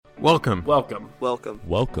Welcome. Welcome. Welcome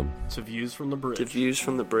Welcome to Views from the Bridge. to Views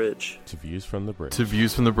from the Bridge. to Views from the Bridge. To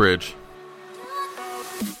Views from the Bridge.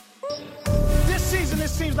 This season, it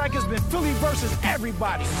seems like it's been Philly versus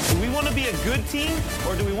everybody. Do we want to be a good team,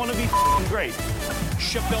 or do we want to be f***ing great?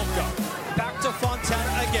 Shabelko. Back to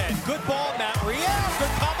Fontana again. Good ball, Matt Riel.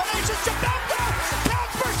 Good combination. Shabelko!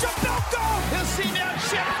 Counts for Shabelko! He'll see now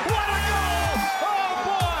shit. What a goal! Oh,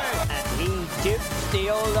 boy! And he dips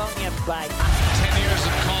the old onion bag. 10 years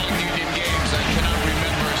of calling Union games, I cannot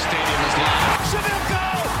remember a stadium as loud. Shabelko!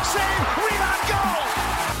 Save! Rebound goal!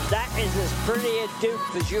 That is as pretty a dupe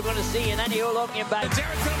as you're going to see in any old onion bag.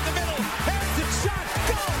 Derek up the middle. Harrison shot.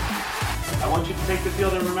 Goal! I want you to take the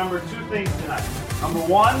field and remember two things tonight. Number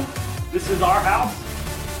one, this is our house.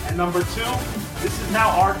 And number two, this is now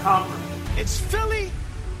our conference. It's Philly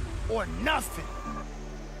or nothing.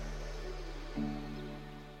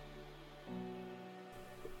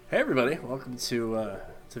 Hey everybody, welcome to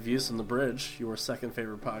Views from the Bridge, your second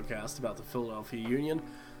favorite podcast about the Philadelphia Union.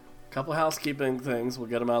 Couple housekeeping things, we'll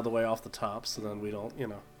get them out of the way off the top, so then we don't,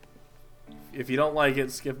 if you don't like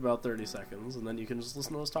it, skip about 30 seconds, and then you can just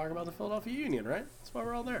listen to us talk about the Philadelphia Union, right? That's why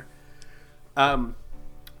we're all there.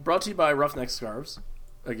 Brought to you by Roughneck Scarves,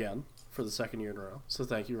 again, for the second year in a row, so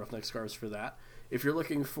thank you, Roughneck Scarves, for that. If you're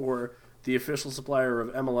looking for the official supplier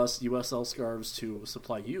of MLS USL Scarves to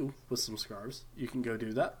supply you with some scarves, you can go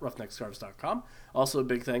do that, roughneckscarves.com. Also, a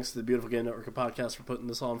big thanks to the Beautiful Game Network of Podcasts for putting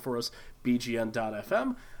this on for us,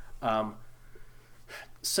 bgn.fm.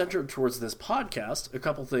 Centered towards this podcast, a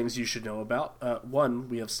couple things you should know about. One,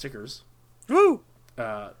 we have stickers. Woo!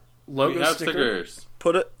 Logo We have sticker. stickers.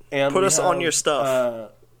 Put And us on your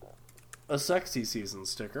stuff. A sexy season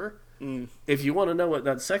sticker. If you want to know what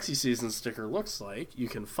that sexy season sticker looks like, you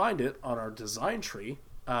can find it on our design tree.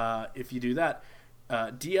 If you do that,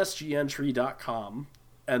 dsgntree.com,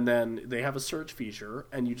 and then they have a search feature,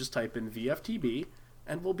 and you just type in VFTB,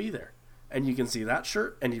 and we'll be there. And you can see that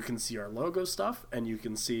shirt, and you can see our logo stuff, and you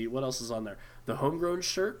can see what else is on there. The homegrown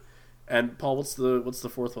shirt. And Paul, what's the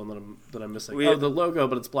fourth one that I'm missing? The logo,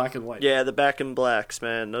 but it's black and white. Yeah, the back and blacks,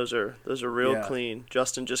 man. Those are real clean.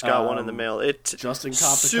 Justin just got one in the mail. Justin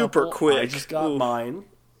copped super a couple. quick. I just got mine,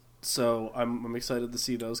 so I'm excited to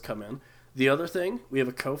see those come in. The other thing, we have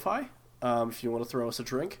a Ko-Fi. If you want to throw us a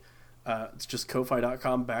drink, it's just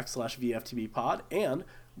ko-fi.com/VFTBpod, and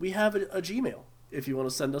we have a Gmail. If you want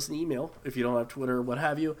to send us an email, if you don't have Twitter or what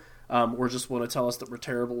have you, or just want to tell us that we're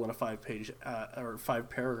terrible in a 5-page or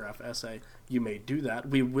 5-paragraph essay, you may do that.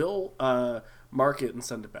 We will mark it and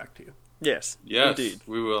send it back to you. Yes, Yes, indeed.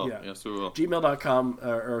 we will. Yeah. Yes, we will. Gmail.com,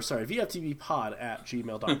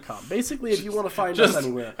 VFTBpod@gmail.com. Basically, if you want to find Just us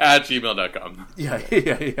anywhere. at gmail.com. Yeah.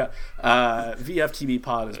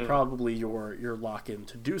 VFTBpod is probably your lock-in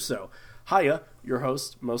to do so. Hiya, your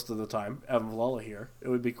host, most of the time, Evan Villala here. It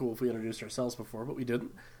would be cool if we introduced ourselves before, but we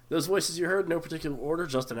didn't. Those voices you heard, no particular order.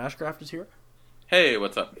 Justin Ashcraft is here. Hey,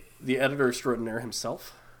 what's up? The editor extraordinaire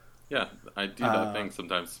himself. Yeah, I do that thing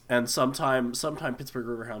sometimes. And sometime Pittsburgh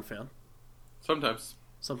Riverhound fan. Sometimes.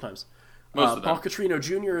 Paul Most of the time. Catrino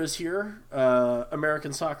Jr. is here,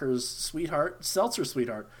 American soccer's sweetheart, Seltzer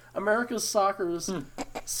sweetheart. America's soccer's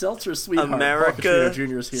Seltzer sweetheart. Paul America Catrino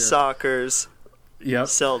Jr. is here. Soccer's Yep.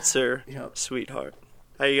 seltzer Yep. sweetheart.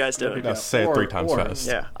 How you guys doing? Yeah, say it 3 times fast.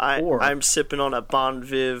 Yeah, Or- I'm sipping on a Bon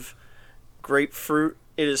Viv grapefruit.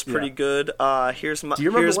 It is pretty Yeah. good. Here's my Do you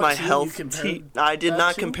remember here's what my team you health compared tea. I did that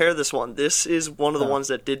not to? compare this one. This is one of the Oh. ones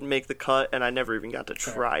that didn't make the cut, and I never even got to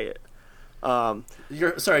try it.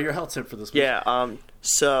 Your health tip for this week. Yeah.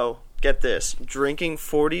 So get this: drinking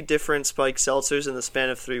 40 different spiked seltzers in the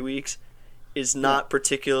span of 3 weeks is not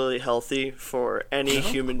particularly healthy for any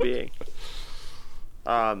human being.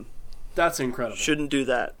 That's incredible. Shouldn't do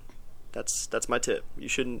that. That's my tip. You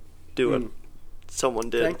shouldn't do it. Someone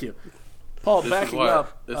did. Thank you. Paul, This is backing why,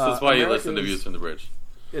 up. this is why you listen to America's- Views from the Bridge.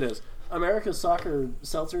 It is. America's Soccer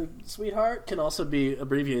Seltzer Sweetheart can also be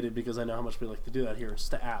abbreviated because I know how much we like to do that here. It's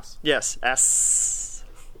to ass. Yes. S.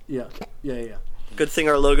 Yeah. Good thing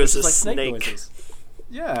our logo's a It's like snake snake. noises.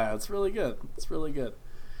 Yeah, it's really good.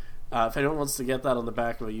 If anyone wants to get that on the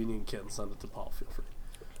back of a Union kit and send it to Paul, feel free.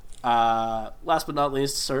 Last but not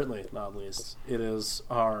least, certainly not least, it is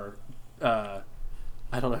our,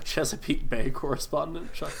 Chesapeake Bay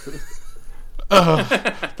correspondent, Chuck Booth.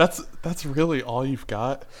 That's really all you've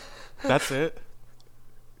got? That's it?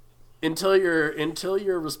 Until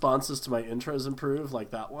your responses to my intros improve,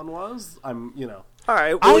 like that one was, I'm. All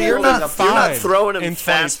right. Well, you're not fine throwing him in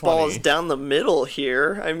fastballs 2020. down the middle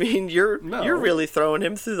here. I mean, you're really throwing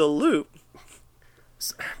him through the loop.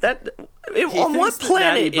 On what thinks that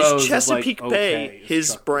planet Natty Bose is is like, Chesapeake okay, Bay is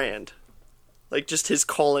his Chuck brand? Like just his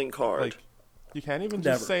calling card. Like, You can't even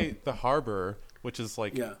Never. just say the harbor, which is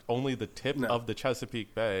like Yeah. only the tip No. of the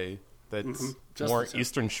Chesapeake Bay. That's Just more the tip.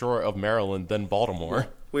 eastern shore of Maryland than Baltimore.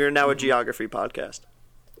 We are now a geography podcast.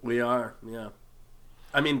 We are, yeah.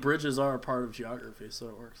 I mean, bridges are a part of geography, so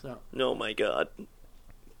it works out. Oh my god.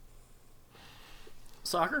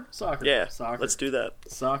 Soccer? Yeah, Soccer. let's do that.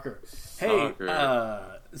 Soccer. Hey,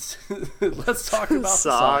 Soccer. let's talk about the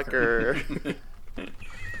soccer.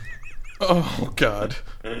 Oh, God.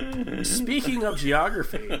 Speaking of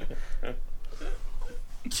geography,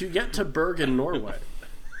 to get to Bergen, Norway,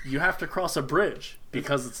 you have to cross a bridge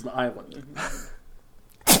because it's an island.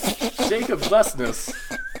 Jacob Lesnes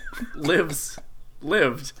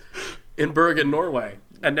lived in Bergen, Norway,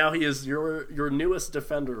 and now he is your newest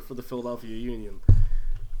defender for the Philadelphia Union.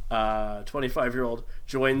 25-year-old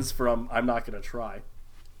joins from, I'm not going to try,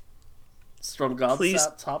 Please.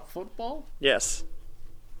 Strømsgodset Top Football? Yes.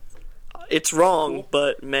 It's wrong,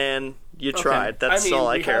 but man, you tried. That's all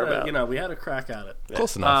I care about. We had a crack at it.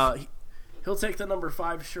 Close enough. He'll take the number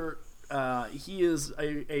 5 shirt. He is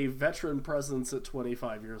a veteran presence at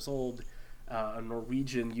 25 years old, a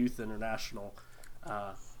Norwegian youth international.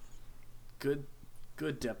 Good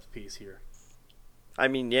depth piece here. I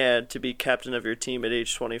mean, yeah, to be captain of your team at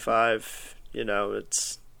age 25,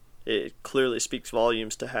 it clearly speaks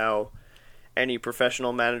volumes to how any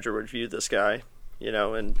professional manager would view this guy,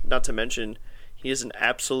 and not to mention, he is an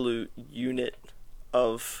absolute unit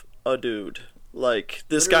of a dude. Like,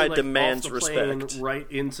 this Literally, guy demands off the plane, respect. right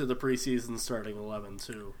into the preseason starting 11,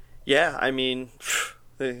 too. Yeah, I mean,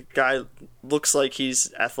 the guy looks like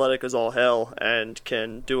he's athletic as all hell and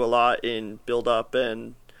can do a lot in build-up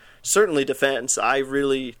and certainly defense. I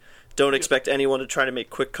really don't expect anyone to try to make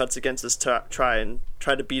quick cuts against this try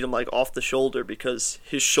to beat him like off the shoulder, because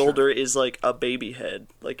his shoulder is like a baby head.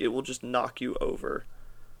 Like, it will just knock you over.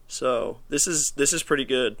 So this is pretty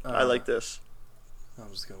good. I like this.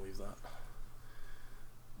 I'm just gonna leave that.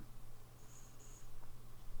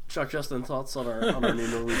 Chuck, Justin, thoughts on our new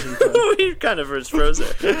Norwegian friend? We kind of froze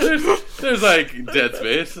there. There's like dead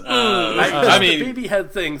space. I mean, the baby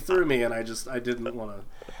head thing threw me, and I didn't want to.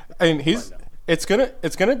 I mean, it's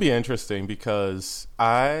gonna be interesting because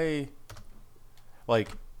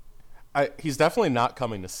he's definitely not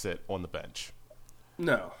coming to sit on the bench.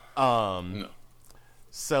 No. No.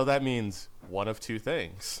 So that means one of two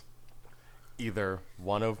things. Either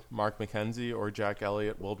one of Mark McKenzie or Jack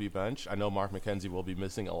Elliott will be benched. I know Mark McKenzie will be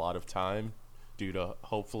missing a lot of time due to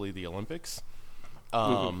hopefully the Olympics.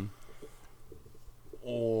 Or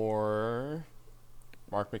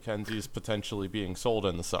Mark McKenzie is potentially being sold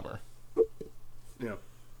in the summer. Yeah.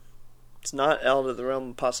 It's not out of the realm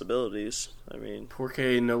of possibilities. I mean,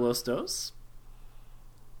 Porque no los dos?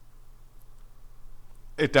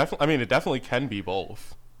 It definitely can be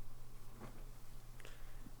both.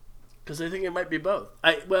 Because I think it might be both.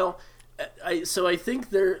 I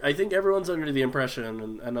think everyone's under the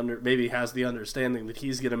impression and under maybe has the understanding that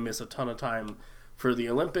he's going to miss a ton of time for the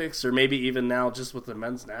Olympics, or maybe even now just with the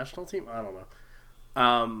men's national team. I don't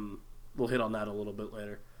know. We'll hit on that a little bit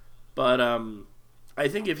later. But I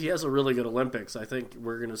think if he has a really good Olympics, I think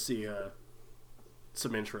we're going to see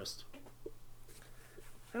some interest.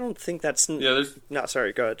 I don't think that's... there's... No,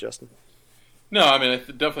 sorry, go ahead, Justin. No, I mean, I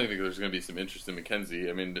definitely think there's going to be some interest in McKenzie.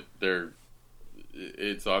 I mean,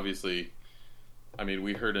 it's obviously... I mean,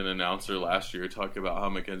 we heard an announcer last year talk about how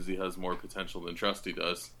McKenzie has more potential than Trusty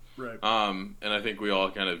does. Right. And I think we all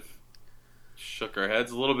kind of shook our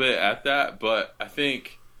heads a little bit at that. But I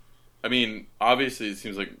think... I mean, obviously it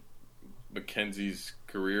seems like McKenzie's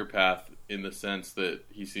career path, in the sense that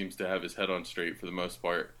he seems to have his head on straight for the most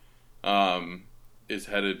part, is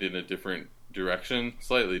headed in a different direction,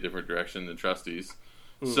 slightly different direction than Trusty's.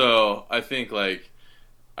 So I think, signing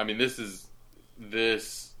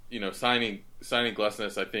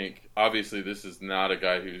Glesnes, I think obviously this is not a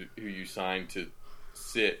guy who you sign to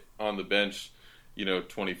sit on the bench,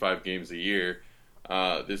 25 games a year.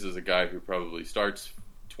 This is a guy who probably starts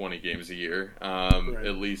 20 games a year, right.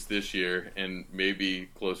 At least this year, and maybe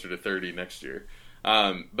closer to 30 next year.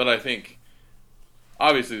 But I think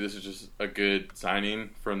obviously this is just a good signing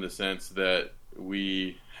from the sense that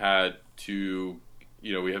we had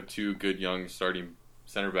we have two good young starting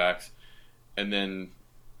center backs, and then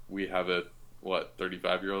we have a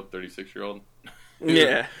 35-year-old, 36-year-old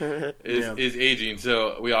Yeah. is aging.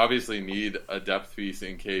 So we obviously need a depth piece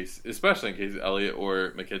especially in case Elliott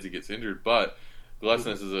or McKenzie gets injured. But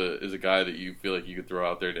Glesnes is a guy that you feel like you could throw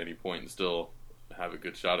out there at any point and still have a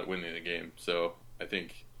good shot at winning the game. So I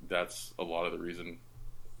think that's a lot of the reason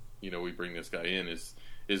we bring this guy in is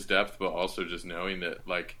depth, but also just knowing that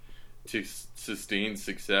to sustain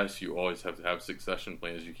success, you always have to have succession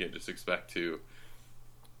plans. You can't just expect to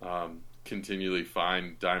continually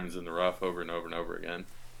find diamonds in the rough over and over and over again.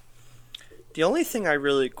 The only thing I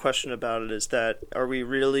really question about it is that are we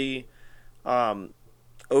really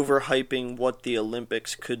overhyping what the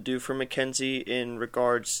Olympics could do for McKenzie in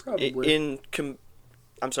regards in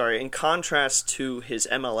contrast to his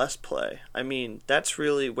MLS play? I mean, that's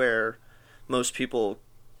really where most people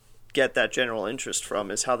get that general interest from,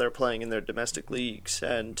 is how they're playing in their domestic leagues.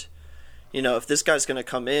 And if this guy's going to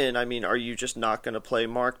come in, I mean, are you just not going to play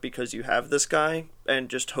Mark because you have this guy and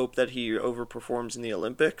just hope that he overperforms in the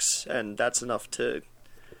Olympics and that's enough to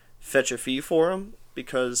fetch a fee for him?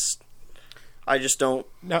 Because I just don't...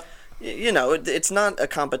 No. It's not a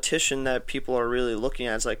competition that people are really looking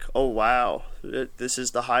at. It's like, oh, wow, this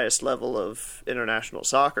is the highest level of international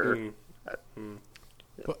soccer.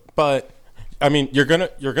 But I mean, you're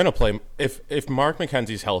gonna play if Mark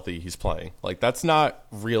McKenzie's healthy, he's playing. Like, that's not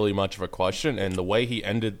really much of a question. And the way he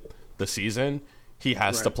ended the season, he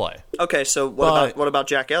has to play. Okay, so what about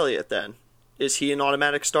Jack Elliott then? Is he an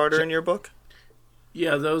automatic starter in your book?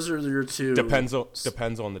 Yeah, those are your two. Depends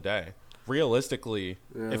on the day. Realistically,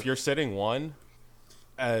 if you're sitting one,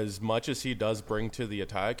 as much as he does bring to the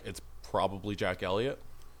attack, it's probably Jack Elliott.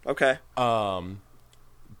 Okay.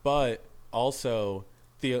 But also,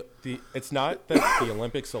 it's not that the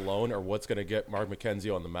Olympics alone are what's going to get Mark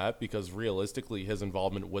McKenzie on the map, because realistically his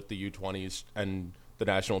involvement with the U20s and the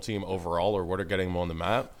national team overall are what are getting him on the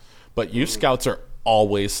map. But youth scouts are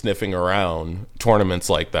always sniffing around tournaments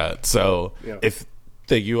like that. So if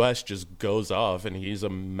the U.S. just goes off and he's a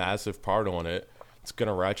massive part on it, it's going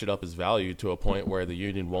to ratchet up his value to a point where the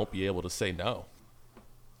union won't be able to say no.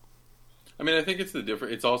 I mean, I think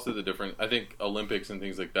it's also the difference. I think Olympics and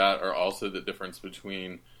things like that are also the difference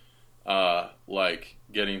between, like,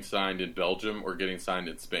 getting signed in Belgium or getting signed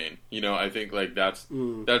in Spain. I think, like, that's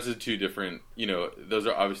the two different, those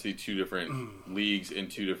are obviously two different leagues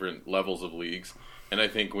and two different levels of leagues. And I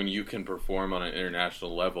think when you can perform on an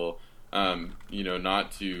international level,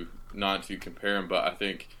 not to compare them, but I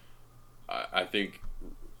think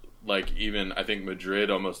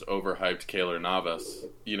Madrid almost overhyped Keylor Navas,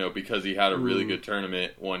 because he had a really good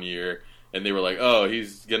tournament one year, and they were like, oh,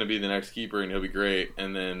 he's going to be the next keeper and he'll be great.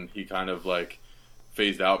 And then he kind of, like,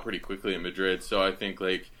 phased out pretty quickly in Madrid. So I think,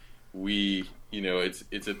 like,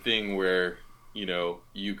 it's a thing where,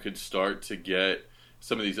 you could start to get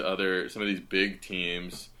some of these big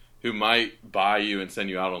teams who might buy you and send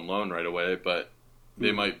you out on loan right away, but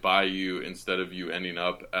they might buy you instead of you ending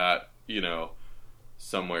up at,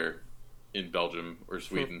 somewhere in Belgium or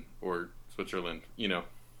Sweden or Switzerland,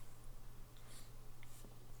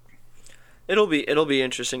 It'll be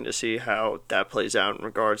interesting to see how that plays out in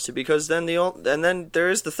regards to, because then there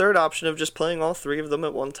is the third option of just playing all three of them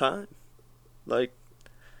at one time. Like,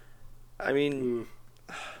 I mean,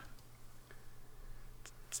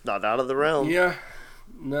 it's not out of the realm. Yeah.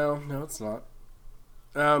 No, it's not.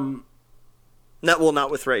 Not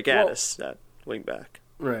with Ray Gaddis at wing back.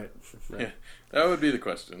 Right. Yeah, that would be the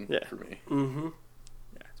question for me. Mm-hmm.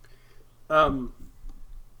 Yeah.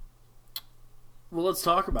 Well, let's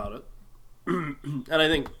talk about it. And I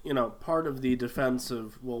think, part of the defense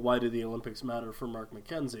of, well, why do the Olympics matter for Mark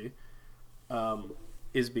McKenzie,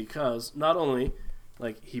 is because not only,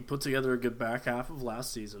 like, he put together a good back half of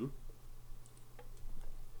last season,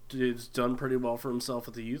 he's done pretty well for himself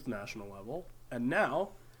at the youth national level, and now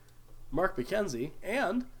Mark McKenzie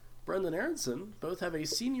and Brendan Aronson both have a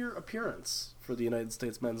senior appearance for the United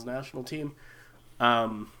States men's national team.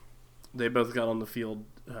 They both got on the field,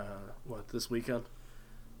 this weekend?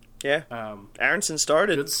 Yeah. Aronson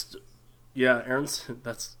started. Aronson,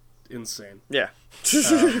 that's insane. Yeah.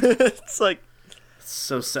 It's like,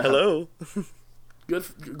 so sad. Hello.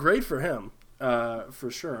 Great for him,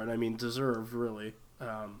 for sure. And I mean, deserved, really.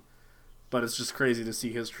 But it's just crazy to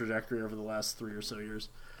see his trajectory over the last 3 or so years.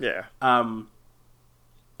 Yeah. And,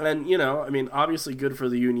 I mean, obviously good for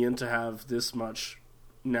the union to have this much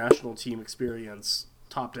national team experience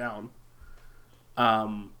top down.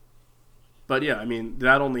 But yeah, I mean,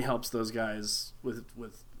 that only helps those guys with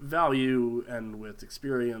value and with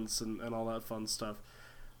experience and all that fun stuff.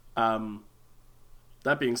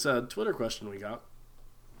 That being said, Twitter question we got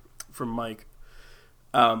from Mike.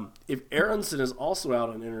 If Aronson is also out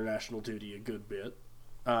on international duty a good bit,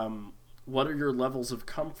 what are your levels of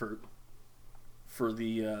comfort for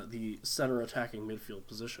the center attacking midfield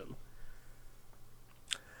position?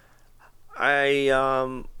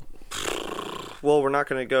 Well, we're not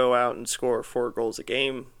going to go out and score 4 goals a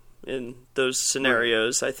game in those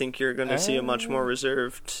scenarios. Right. I think you're going to see a much more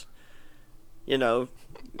reserved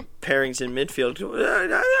pairings in midfield. All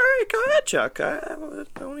right, go ahead, Chuck. I want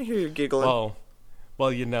to hear you giggling.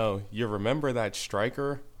 Well, you remember that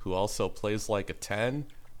striker who also plays like a 10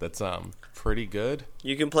 that's pretty good?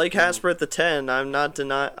 You can play Casper at the 10. I'm not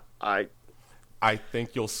denying. I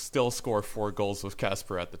think you'll still score 4 goals with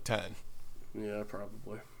Casper at the 10. Yeah,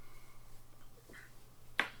 probably.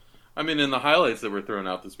 I mean, in the highlights that were thrown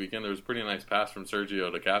out this weekend, there was a pretty nice pass from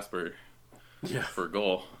Sergio to Casper for a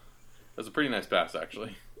goal. That was a pretty nice pass,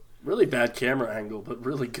 actually. Really bad camera angle, but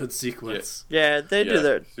really good sequence. Yeah, they do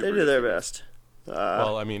their best.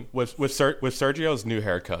 Well, I mean, with Sergio's new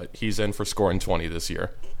haircut, he's in for scoring 20 this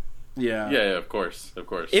year. Yeah, of course.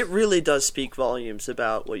 It really does speak volumes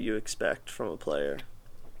about what you expect from a player.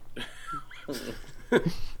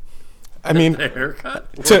 I mean, the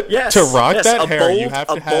haircut? To rock that hair, bold, you have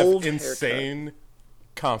to have insane haircut.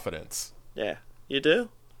 Confidence. Yeah, you do.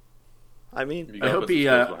 I mean, I hope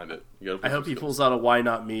he pulls out a "Why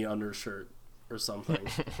Not Me" undershirt or something.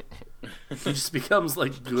 He just becomes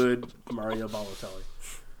like good Mario Balotelli.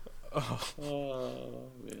 Oh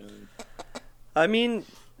man. I mean,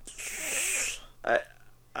 I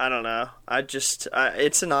don't know.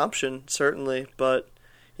 It's an option certainly, but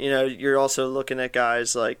you're also looking at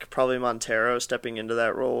guys like probably Montero stepping into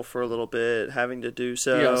that role for a little bit, having to do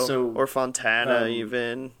so, or Fontana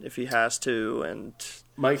even if he has to. And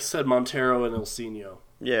Mike said Montero and Ilsinho.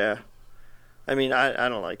 Yeah, I mean I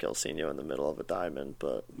don't like Ilsinho in the middle of a diamond,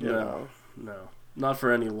 but no, not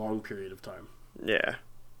for any long period of time. Yeah.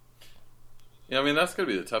 Yeah, I mean, that's going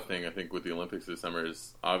to be the tough thing, I think, with the Olympics this summer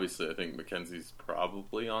is, obviously, I think McKenzie's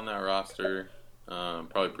probably on that roster,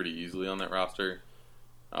 probably pretty easily on that roster.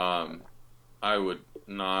 I would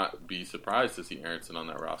not be surprised to see Aronson on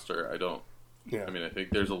that roster. I mean, I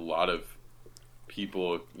think there's a lot of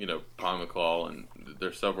people, Pon McCall, and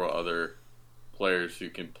there's several other players who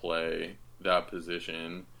can play that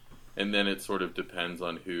position, and then it sort of depends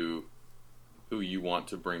on who you want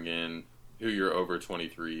to bring in, who your over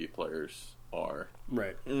 23 players are.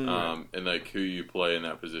 Right. And like who you play in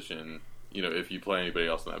that position, if you play anybody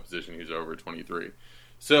else in that position who's over 23.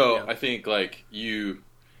 So I think like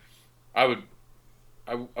I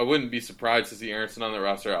wouldn't be surprised to see Aronson on that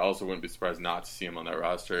roster. I also wouldn't be surprised not to see him on that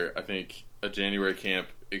roster. I think a January camp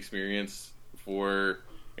experience for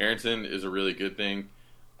Aronson is a really good thing.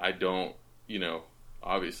 I don't,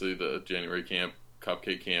 obviously the January camp,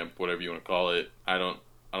 cupcake camp, whatever you want to call it, I don't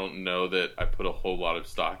know that I put a whole lot of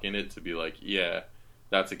stock in it to be like, yeah,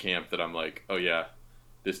 that's a camp that I'm like, oh yeah,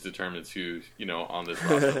 this determines who's, on this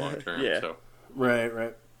roster long term. Yeah. So.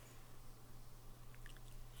 Right.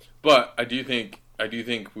 But I do think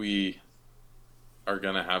we are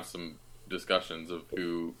gonna have some discussions of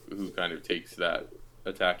who kind of takes that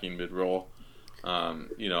attacking mid role.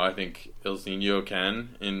 I think Ilsinho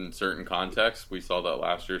can in certain contexts. We saw that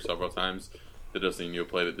last year several times. That Ilsinho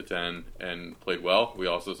played at the 10 and played well. We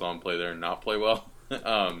also saw him play there and not play well.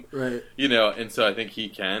 Right. And so I think he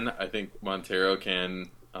can. I think Montero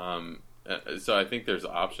can. So I think there's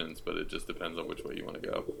options, but it just depends on which way you want to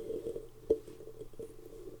go.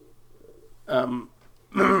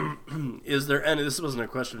 Is there any? This wasn't a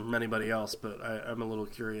question from anybody else, but I'm a little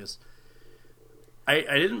curious. I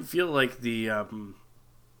didn't feel like the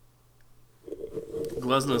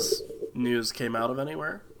Glesnes news came out of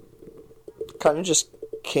anywhere. Kind of just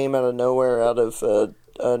came out of nowhere, out of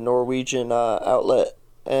a Norwegian outlet,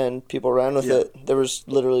 and people ran with it. There was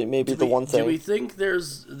literally maybe the one thing. Do we think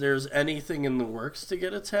there's anything in the works to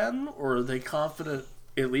get a 10, or are they confident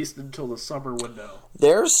at least until the summer window?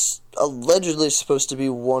 There's allegedly supposed to be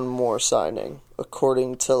one more signing,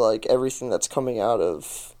 according to like everything that's coming out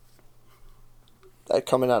of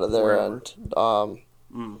their end.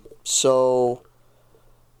 So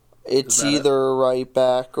it's either right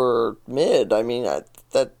back or mid. I mean,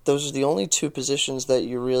 those are the only two positions that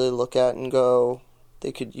you really look at and go,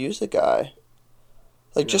 they could use a guy,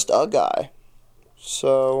 just a guy.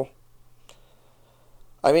 So,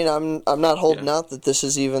 I mean, I'm not holding out that this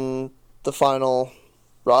is even the final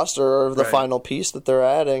roster or the final piece that they're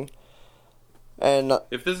adding. And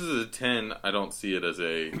if this is a 10, I don't see it as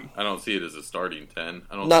a starting 10.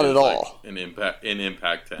 I don't not see it at all like an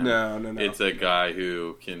impact 10. No. It's a guy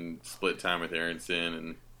who can split time with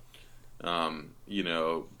Aronson and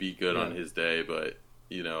be good on his day, but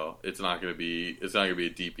it's not going to be a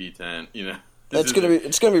DP 10. It's going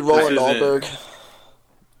to be Roland Dahlberg.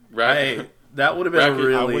 Right. That would have been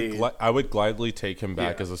really. I would gladly take him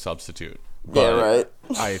back as a substitute. But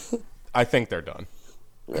I think they're done.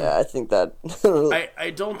 Yeah, I think that. I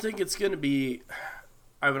don't think it's going to be.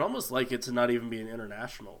 I would almost like it to not even be an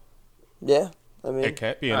international. Yeah, I mean, it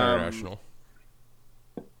can't be an international.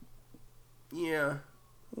 Yeah.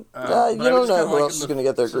 You But I would don't just know kinda who like else him is going to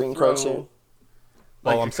get their to green card throw, soon.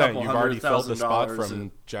 Well, like, I'm a saying couple you've already filled the spot $100,000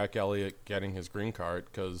 from Jack Elliott getting his green card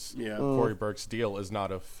because Yeah. Corey Burke's deal is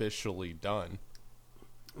not officially done.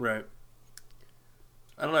 Right.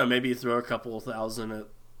 I don't know. Maybe you throw a couple of thousand at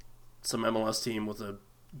some MLS team with a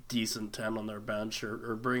decent 10 on their bench,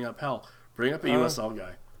 or bring up a USL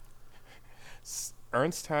guy.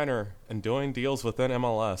 Ernst Tanner and doing deals within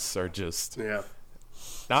MLS are just Yeah.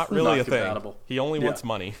 not really a thing. compatible. He only Yeah. wants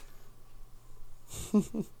money.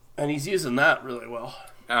 And he's using that really well.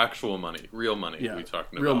 Actual money, real money. Yeah, We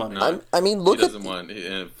talking real about. money. Not- I mean, he look at doesn't want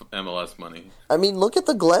MLS money. look at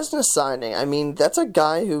the Glesnes signing. I mean, that's a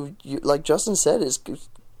guy who, like Justin said, is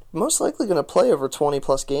most likely going to play over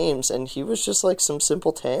 20-plus games, and he was just like some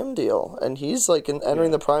simple TAM deal, and he's like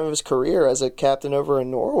entering the prime of his career as a captain over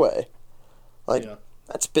in Norway. Like, Yeah.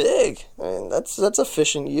 that's big. I mean, that's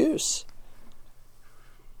efficient use.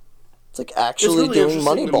 It's like actually really doing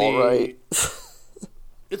interesting to Moneyball me. right.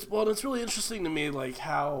 It's really interesting to me, like,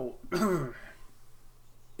 how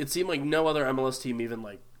it seemed like no other MLS team even,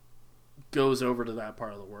 like, goes over to that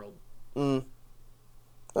part of the world. And,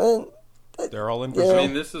 They're all in Yeah. Brazil. I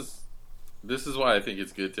mean, this is why I think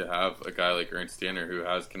it's good to have a guy like Ernst Tanner who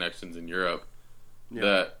has connections in Europe. Yeah.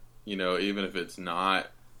 That, even if it's not,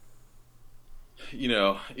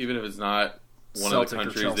 even if it's not one Celtic of or the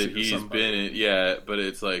countries Chelsea that or he's somebody. been in, but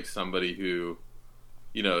it's like somebody who,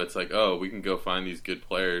 it's like, oh, we can go find these good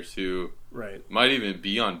players who Right. might even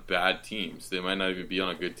be on bad teams. They might not even be on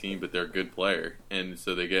a good team, but they're a good player, and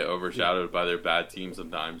so they get overshadowed by their bad team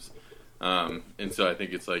sometimes. And so I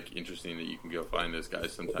think it's like interesting that you can go find those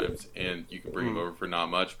guys sometimes, and you can bring them over for not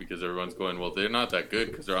much because everyone's going, well, they're not that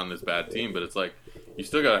good because they're on this bad team. But it's like you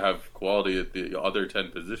still got to have quality at the other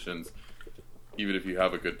 10 positions, even if you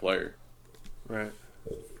have a good player. Right.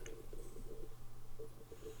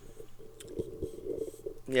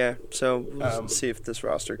 yeah, so we'll Um, see if this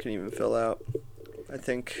roster can even fill out. I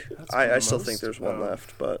think That's I been still most, think there's one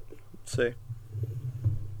left, but let's see.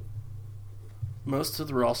 Most of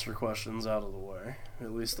the roster questions out of the way.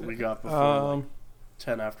 At least that we got before like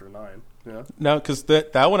 10 after 9. Yeah. No, because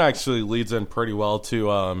that one actually leads in pretty well to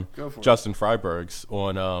Go for it. Justin Freiberg's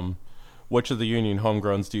on which of the Union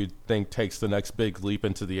homegrowns do you think takes the next big leap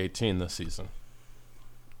into the 18 this season?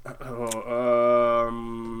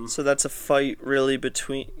 So that's a fight really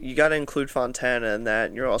between. You got to include Fontana in that,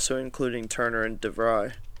 and you're also including Turner and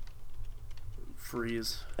DeVry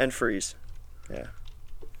Freeze. and Freeze. Yeah.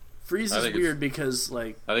 Freeze I is think it's- weird because,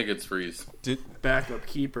 like, I think it's Freeze. backup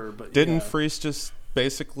keeper, but Didn't yeah. Freeze just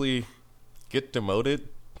basically get demoted?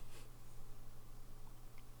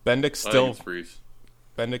 Bendik's I think still it's Freeze.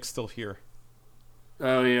 Bendik's still here.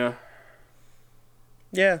 Oh, yeah.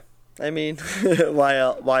 Yeah. I mean, why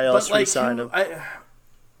else But, like, resign him?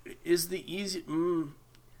 is the easy...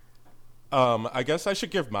 I guess I should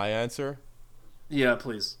give my answer. Yeah,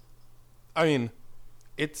 please. I mean,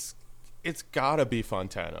 it's gotta be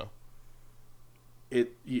Fontana.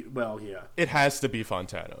 Well, yeah. It has to be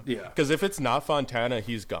Fontana. Yeah. Because if it's not Fontana,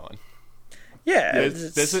 he's gone. Yeah.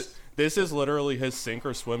 This is literally his sink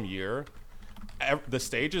or swim year. The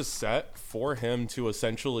stage is set for him to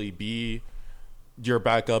essentially be your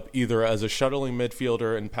backup either as a shuttling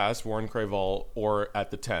midfielder and past Warren Craval or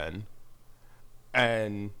at the 10.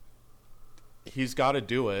 And he's got to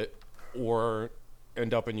do it or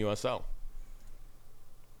end up in USL.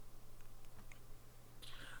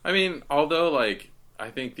 I mean, although, like, I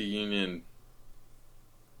think the Union,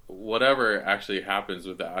 whatever actually happens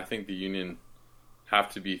with that, I think the Union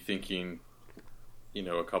have to be thinking,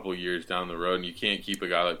 a couple years down the road, and you can't keep a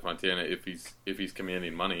guy like Fontana if he's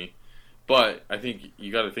commanding money. But I think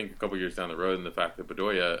you got to think a couple years down the road, and the fact that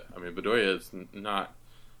Bedoya is not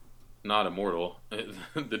immortal.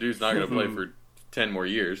 The dude's not going to play for 10 more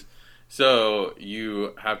years. So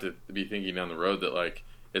you have to be thinking down the road that, like,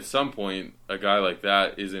 at some point, a guy like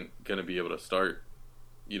that isn't going to be able to start,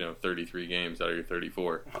 33 games out of your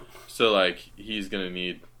 34. So, like, he's going to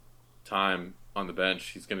need time on the bench.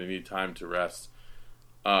 He's going to need time to rest.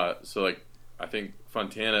 So, like, I think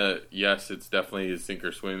Fontana, yes, it's definitely his sink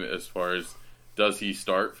or swim as far as does he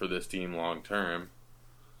start for this team long term.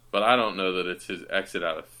 But I don't know that it's his exit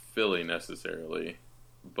out of Philly necessarily.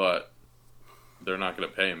 But they're not going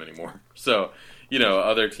to pay him anymore. So,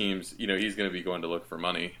 other teams, he's going to be going to look for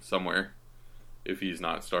money somewhere if he's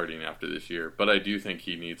not starting after this year. But I do think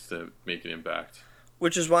he needs to make an impact.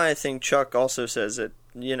 Which is why I think Chuck also says that,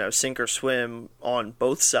 sink or swim on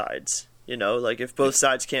both sides. Like if both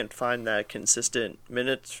sides can't find that consistent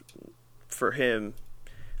minutes for him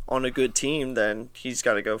on a good team, then he's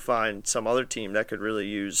got to go find some other team that could really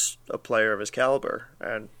use a player of his caliber.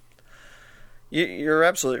 And You're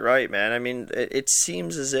absolutely right, man. I mean, it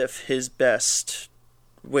seems as if his best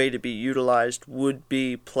way to be utilized would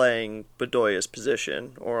be playing Bedoya's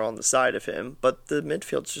position or on the side of him, but the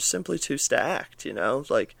midfield's just simply too stacked, you know?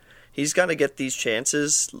 Like, he's going to get these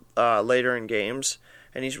chances later in games,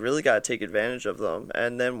 and he's really got to take advantage of them.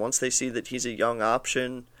 And then once they see that he's a young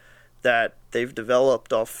option that they've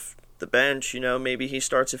developed off the bench, you know, maybe he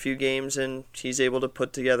starts a few games and he's able to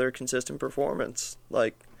put together a consistent performance.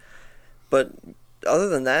 But other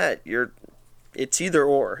than that, it's either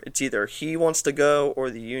or. It's either he wants to go or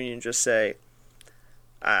the union just say,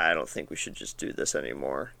 I don't think we should just do this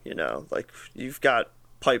anymore. You know, like, you've got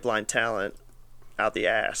pipeline talent out the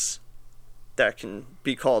ass that can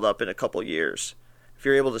be called up in a couple years. If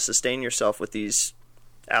you're able to sustain yourself with these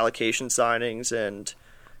allocation signings and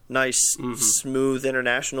nice, smooth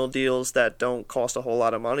international deals that don't cost a whole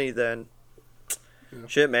lot of money, then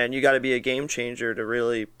shit, man, you got to be a game changer to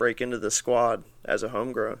really break into the squad as a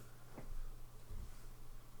homegrown.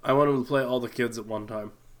 I want him to play all the kids at one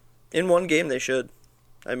time. In one game, they should.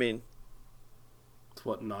 I mean, it's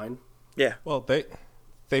what, 9? Yeah. Well, they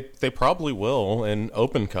probably will in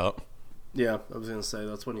Open Cup. Yeah, I was gonna say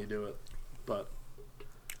that's when you do it, but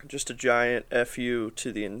just a giant FU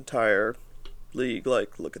to the entire league.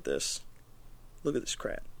 Like, look at this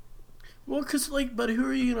crap. Well, because, like, but who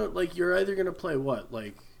are you going to, like, you're either going to play what?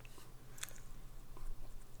 Like,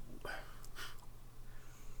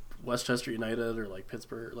 Westchester United or, like,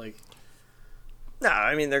 Pittsburgh? Like, no,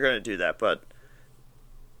 I mean, they're going to do that, but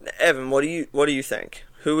Evan, what do you think?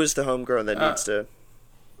 Who is the homegrown that needs to...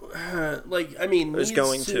 like, I mean, is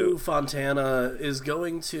going to Fontana is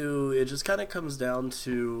going to... It just kind of comes down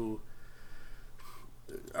to...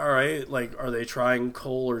 All right, like, are they trying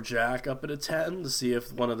Cole or Jack up at a 10 to see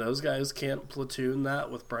if one of those guys can't platoon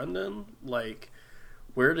that with Brendan? Like,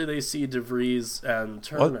 where do they see DeVries and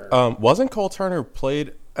Turner? Wasn't Cole Turner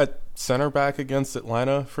played at center back against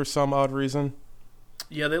Atlanta for some odd reason?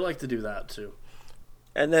 Yeah, they like to do that too.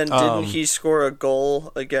 And then didn't he score a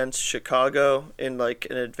goal against Chicago in, like,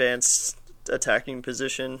 an advanced attacking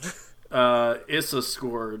position? Issa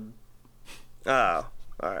scored. Oh.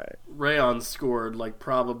 All right. Rayon scored, like,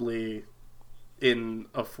 probably in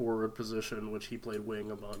a forward position, which he played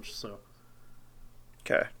wing a bunch. So,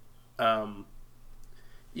 okay.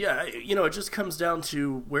 Yeah, you know, it just comes down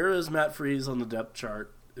to where is Matt Freese on the depth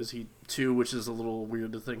chart? Is he 2, which is a little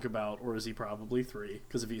weird to think about, or is he probably 3?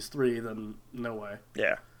 Because if he's 3, then no way.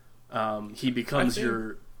 Yeah. He becomes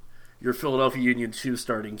your Philadelphia Union 2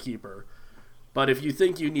 starting keeper. But if you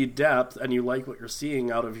think you need depth and you like what you're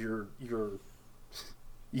seeing out of your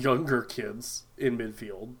younger kids in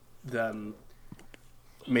midfield, then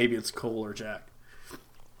maybe it's Cole or Jack.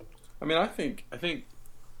 I mean, I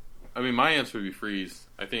mean, my answer would be Freeze.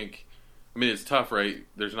 I mean, it's tough, right?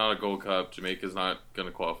 There's not a Gold Cup. Jamaica's not going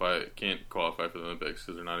to qualify, can't qualify for the Olympics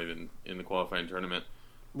because they're not even in the qualifying tournament.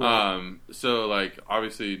 Right. So, like,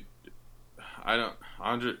 obviously,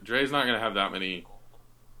 Dre's not going to have that many.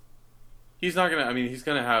 He's not going to, I mean, he's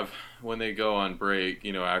going to have, when they go on break,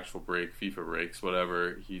 you know, actual break, FIFA breaks,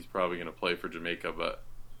 whatever, he's probably going to play for Jamaica, but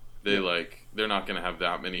they're not going to have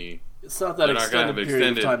that many. It's not that extended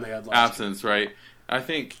period of time they had last absence, year. Right? I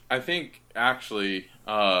think actually,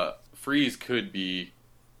 Freeze could be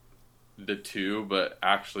the 2, but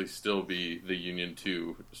actually still be the Union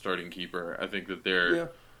 2 starting keeper. I think that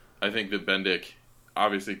I think that Bendik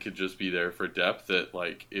obviously could just be there for depth, that,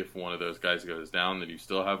 like, if one of those guys goes down, then you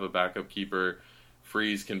still have a backup keeper.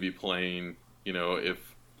 Freeze can be playing, you know, if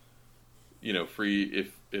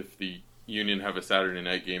the Union have a Saturday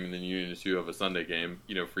night game and then Union 2 have a Sunday game,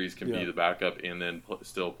 you know, Freeze can be the backup and then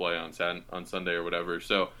still play on Sunday or whatever.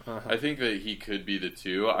 So I think that he could be the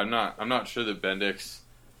 2. I'm not sure that Bendik's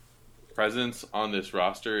presence on this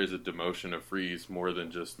roster is a demotion of Freeze more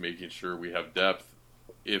than just making sure we have depth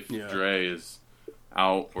if Dre is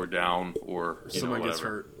out or down or someone gets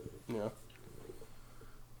hurt. Yeah.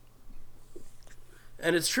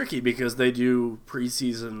 And it's tricky because they do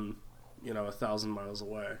preseason, you know, 1,000 miles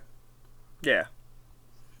away. Yeah.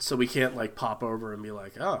 So we can't, like, pop over and be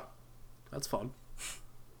like, oh, that's fun.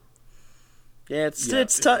 Yeah, it's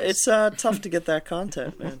tough to get that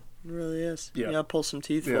content, man. It really is. Yeah. You gotta pull some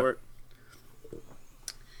teeth for it.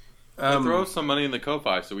 Throw some money in the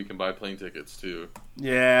Ko-Fi so we can buy plane tickets too.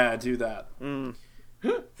 Yeah, do that.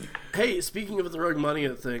 Hey, speaking of throwing money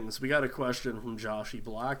at things, we got a question from Joshy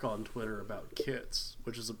Black on Twitter about kits,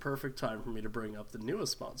 which is a perfect time for me to bring up the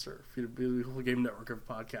newest sponsor, Beautiful Game Network of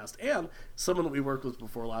podcast, and someone that we worked with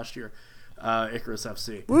before last year, Icarus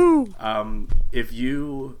FC. Woo! If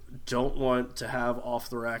you don't want to have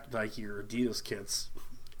off-the-rack Nike or Adidas kits,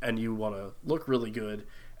 and you want to look really good,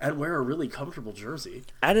 and wear a really comfortable jersey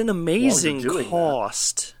At an amazing doing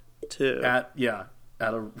cost, too. at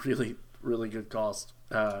a really, really good cost,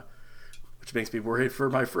 which makes me worried for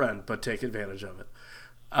my friend, but take advantage of it.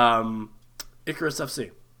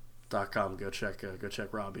 IcarusFC.com. Go check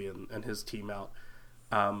Robbie and his team out.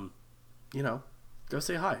 Go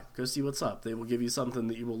say hi. Go see what's up. They will give you something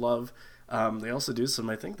that you will love. They also do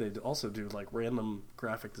I think they also do like random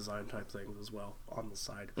graphic design type things as well on the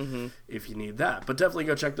side if you need that. But definitely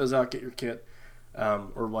go check those out. Get your kit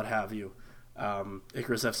or what have you.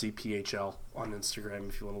 Icarus FC PHL on Instagram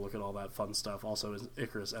if you want to look at all that fun stuff. Also is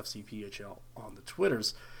Icarus FC PHL on the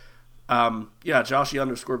Twitters.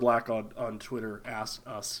 Joshy_Black on Twitter asked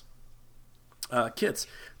us, kits,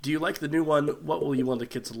 do you like the new one? What will you want the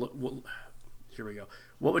kit to look? Here we go.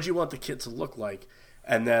 What would you want the kit to look like?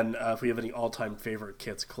 And then if we have any all-time favorite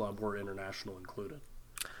kits, club or international included.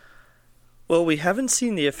 Well, we haven't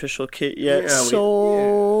seen the official kit yet,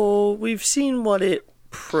 we've seen what it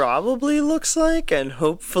probably looks like and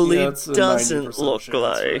hopefully doesn't look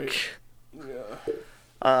like.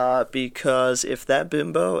 Right. Because if that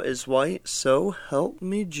bimbo is white, so help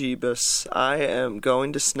me Jeebus, I am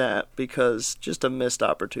going to snap because just a missed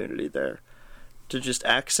opportunity there. To just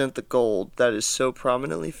accent the gold that is so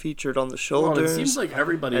prominently featured on the shoulders. It seems like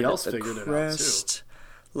everybody else figured it out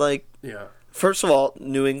too. First of all,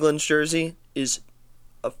 New England's jersey is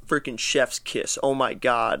a freaking chef's kiss. Oh my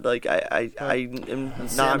god! Like I am not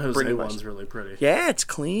San Jose bringing one's really pretty. Yeah, it's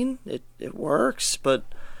clean. It works, but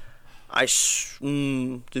this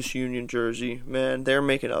Union jersey, man, they're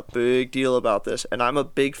making a big deal about this, and I'm a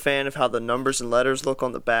big fan of how the numbers and letters look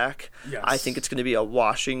on the back. Yes. I think it's going to be a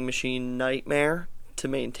washing machine nightmare to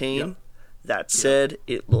maintain. Yep. That said,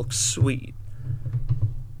 it looks sweet.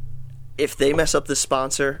 If they mess up this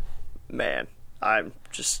sponsor, man, I'm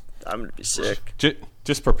going to be sick.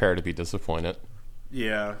 Just prepare to be disappointed.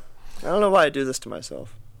 Yeah. I don't know why I do this to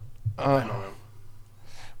myself. I don't know.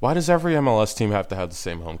 Why does every MLS team have to have the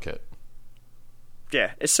same home kit?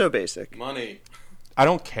 Yeah, it's so basic. Money. I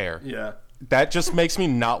don't care. Yeah. That just makes me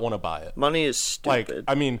not want to buy it. Money is stupid.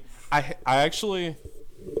 I actually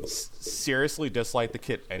seriously dislike the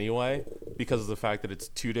kit anyway because of the fact that it's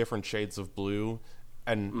two different shades of blue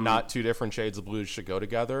and not two different shades of blue should go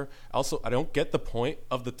together. Also, I don't get the point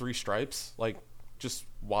of the three stripes. Like, just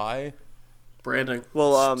why? Branding.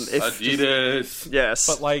 Well, Adidas. Yes.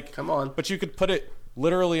 But come on. But you could put it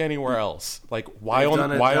literally anywhere else. Like why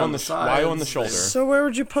on the shoulder? So where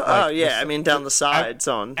would you put? Down the sides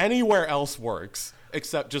on anywhere else works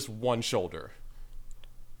except just one shoulder.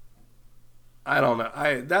 I don't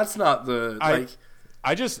know. That's not the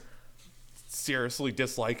I just seriously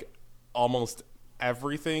dislike almost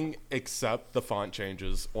everything except the font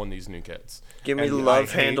changes on these new kits. Give me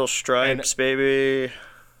love handle stripes, baby.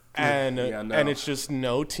 And it's just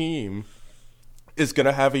no team is going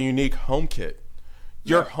to have a unique home kit.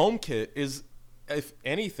 Your home kit is, if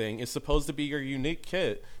anything, is supposed to be your unique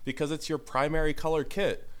kit because it's your primary color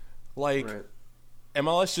kit.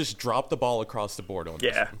 MLS just dropped the ball across the board on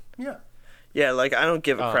this. Yeah. Yeah, like, I don't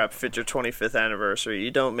give a crap if it's your 25th anniversary. You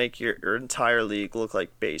don't make your entire league look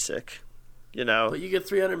like basic, you know? But you get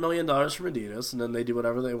 $300 million from Adidas, and then they do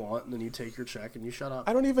whatever they want, and then you take your check and you shut up.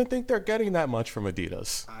 I don't even think they're getting that much from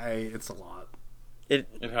Adidas. It's a lot. It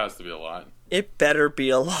has to be a lot. It better be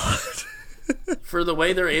a lot. For the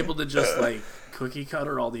way they're able to just, cookie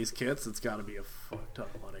cutter all these kits, it's got to be a fuck ton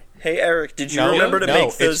of money. Hey, Eric, did you remember to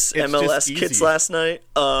make those MLS kits last night?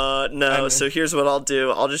 No, so here's what I'll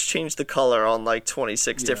do. I'll just change the color on,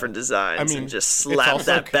 26 different designs and just slap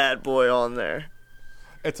that bad boy on there.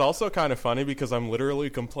 It's also kind of funny because I'm literally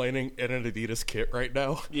complaining in an Adidas kit right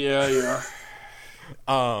now. Yeah.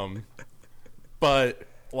 But,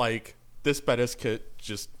 this Betis kit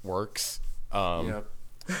just works.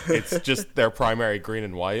 It's just their primary green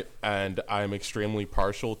and white, and I'm extremely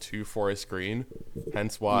partial to forest green.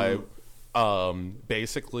 Hence why,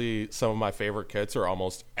 basically, some of my favorite kits are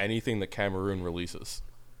almost anything that Cameroon releases.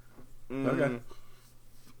 Okay.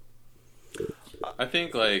 I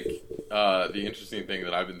think, the interesting thing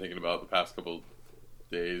that I've been thinking about the past couple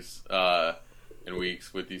days and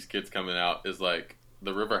weeks with these kits coming out is, the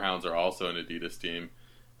Riverhounds are also an Adidas team.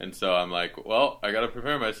 And so I'm like, well, I got to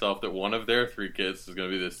prepare myself that one of their three kits is going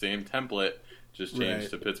to be the same template, just changed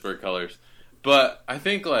to Pittsburgh colors. But I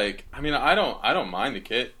think, I don't mind the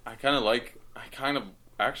kit. I kind of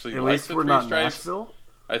actually At like least the we're three not stripes. Nashville.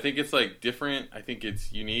 I think it's, different. I think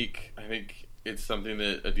it's unique. I think it's something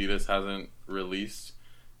that Adidas hasn't released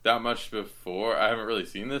that much before. I haven't really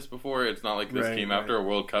seen this before. It's not like this came after a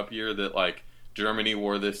World Cup year that, Germany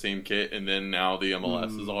wore this same kit and then now the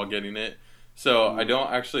MLS is all getting it. So I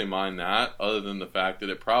don't actually mind that, other than the fact that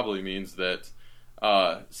it probably means that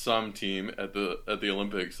some team at the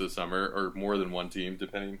Olympics this summer, or more than one team,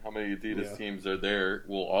 depending how many Adidas teams are there,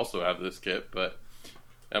 will also have this kit. But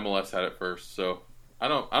MLS had it first, so I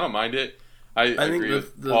don't mind it. I agree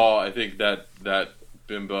with Paul. I think that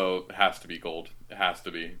Bimbo has to be gold. It has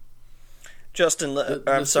to be. Justin, I'm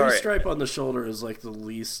the sorry. Stripe on the shoulder is like the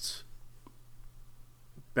least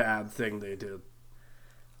bad thing they did.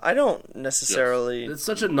 I don't necessarily. It's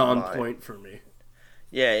such a non-point for me.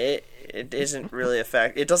 Yeah, it isn't really a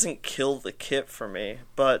fact. It doesn't kill the kit for me,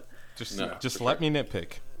 but just let me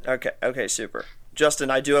nitpick. Okay, super.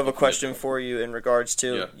 Justin, I do have a question for you in regards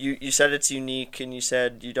to you said it's unique and you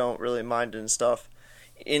said you don't really mind it and stuff.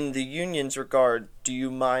 In the Union's regard, do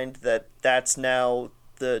you mind that that's now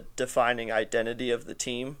the defining identity of the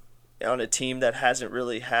team on a team that hasn't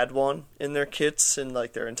really had one in their kits in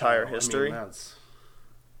like their entire history?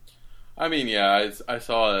 I mean, yeah, I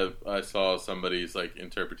saw somebody's like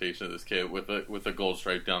interpretation of this kit with a gold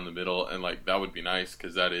stripe down the middle, and like that would be nice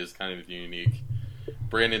because that is kind of the unique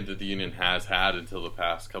branding that the Union has had until the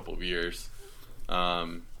past couple of years.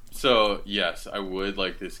 So yes, I would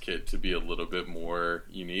like this kit to be a little bit more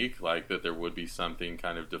unique, like that there would be something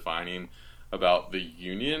kind of defining about the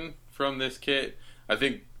Union from this kit. I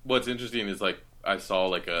think what's interesting is like I saw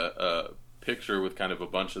like a picture with kind of a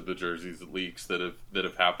bunch of the jerseys leaks that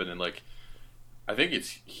have happened, and like I think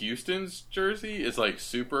it's Houston's jersey is like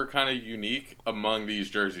super kind of unique among these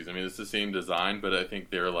jerseys. I mean, it's the same design, but I think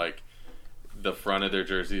they're like the front of their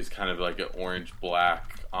jersey is kind of like an orange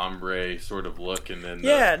black ombre sort of look, and then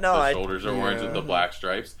the shoulders are orange with the black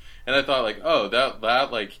stripes. And I thought like, oh,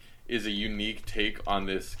 that like is a unique take on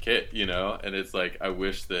this kit, you know? And it's like I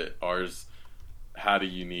wish that ours had a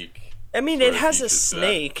unique. I mean, it has a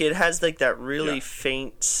snake. It has like that really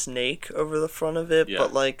faint snake over the front of it,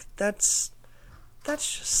 but like that's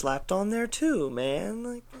just slapped on there too, man.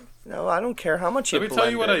 Like, I don't care how much you blend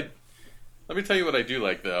it. Let me tell you what I do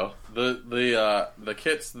like though. The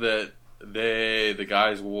kits that the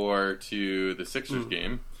guys wore to the Sixers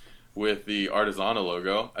game with the Artisana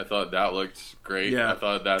logo, I thought that looked great. Yeah. I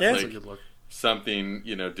thought that's like something,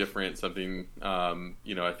 different, something,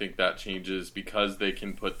 I think that changes because they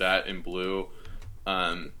can put that in blue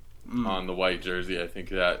on the white jersey. I think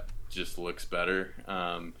that just looks better.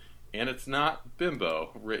 And it's not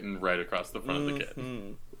Bimbo written right across the front of the kit.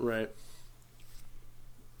 Right.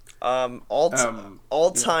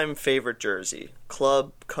 All-time favorite jersey,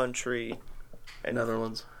 club, country, and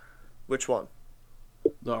Netherlands. Which one?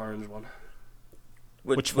 The orange one.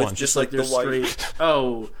 Which one? Just like the white. Straight...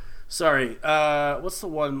 Oh, sorry. What's the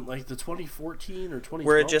one like the 2014 or 2012?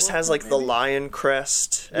 Where it just has like maybe? The lion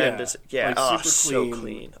crest and it's like super so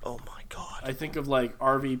clean. Oh my god. I think of like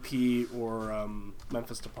RVP or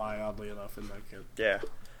Memphis Depay, oddly enough, in that kit. Yeah.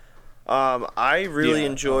 I really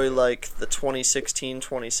enjoy like the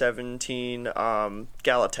 2016-2017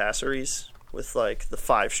 Galatassaries with like the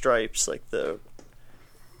 5 stripes, like the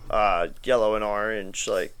yellow and orange,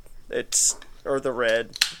 like or the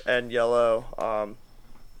red and yellow.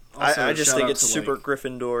 I just think it's super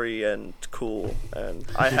Gryffindor-y and cool, and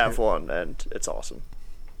I have one, and it's awesome.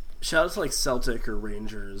 Shout out to like Celtic or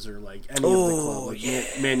Rangers or like any of the club, like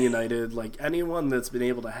Man United, like anyone that's been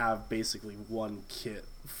able to have basically one kit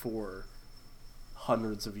for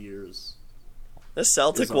hundreds of years. The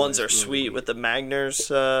Celtic ones are sweet with the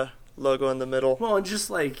Magners logo in the middle. Well, and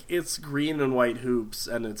just like it's green and white hoops,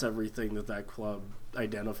 and it's everything that club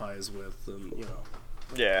identifies with, and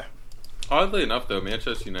Yeah. Oddly enough, though,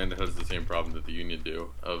 Manchester United has the same problem that the Union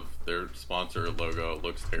do of their sponsor logo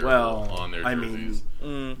looks terrible on their jerseys.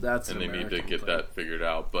 That's and they need to get that figured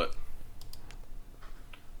out, but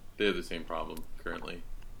they have the same problem currently.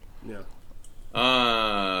 Yeah.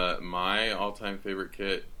 My all-time favorite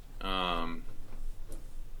kit, I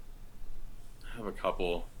have a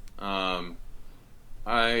couple.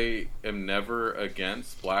 I am never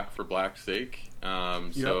against black for black's sake.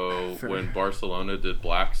 So when Barcelona did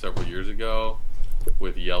black several years ago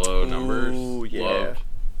with yellow numbers,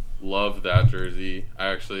 loved that jersey.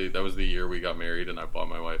 That was the year we got married, and I bought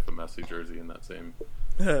my wife a Messi jersey in that same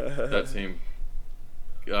kit.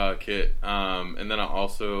 And then I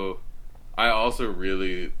also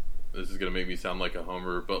really, this is gonna make me sound like a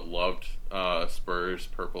homer, but loved Spurs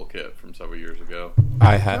purple kit from several years ago.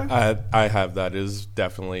 I have that is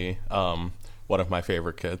definitely one of my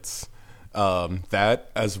favorite kits. That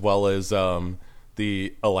as well as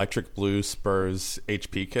the electric blue Spurs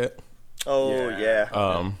HP kit. Oh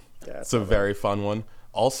yeah. It's a very fun one.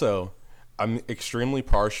 Also, I'm extremely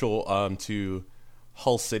partial to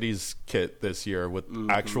Hull City's kit this year with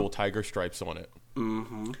actual tiger stripes on it.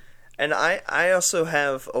 Mm-hmm. And I also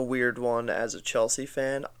have a weird one as a Chelsea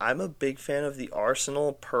fan. I'm a big fan of the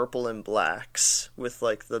Arsenal purple and blacks with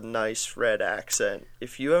like the nice red accent.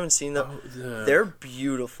 If you haven't seen them, they're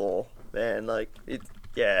beautiful, man. Like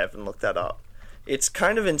I haven't looked that up. It's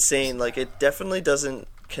kind of insane. Like it definitely doesn't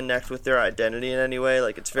connect with their identity in any way.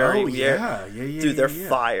 Like it's very dude, they're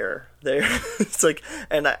fire. They're it's like,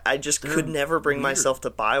 and I just could never bring myself to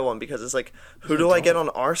buy one because it's like, who do I get on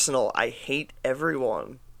Arsenal? I hate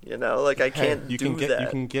everyone. You know, like I can't you do can get, that. You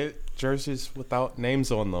can get jerseys without names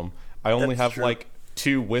on them. I only have like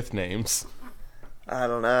 2 with names. I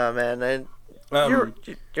don't know, man.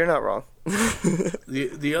 You're not wrong.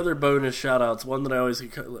 The other bonus shout-outs, one that I always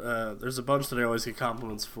get, there's a bunch that I always get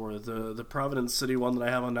compliments for. The Providence City one that I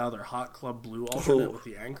have on now, their Hot Club Blue alternate with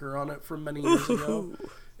the anchor on it from many years ago,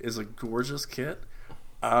 is a gorgeous kit.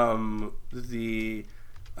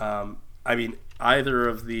 I mean, either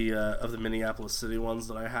of the Minneapolis City ones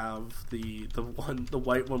that I have, the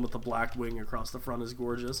white one with the black wing across the front is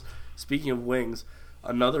gorgeous. Speaking of wings,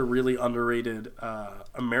 another really underrated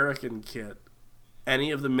American kit,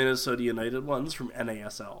 any of the Minnesota United ones from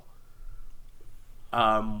NASL,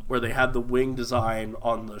 where they had the wing design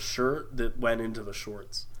on the shirt that went into the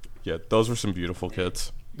shorts. Yeah, those were some beautiful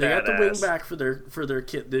kits. They got the wing back for their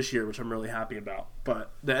kit this year, which I'm really happy about.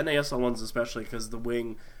 But the NASL ones especially, because the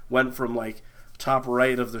wing went from like top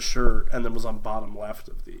right of the shirt and then was on bottom left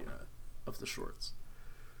of the shorts.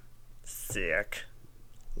 Sick,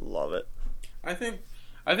 love it. I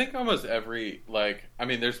think almost every, like, I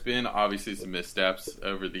mean, there's been obviously some missteps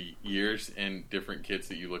over the years and different kits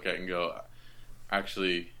that you look at and go,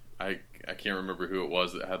 actually, I can't remember who it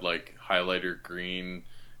was that had like highlighter green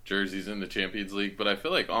jerseys in the Champions League, but I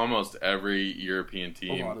feel like almost every European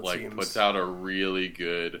team like teams puts out a really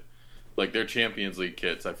good, like their Champions League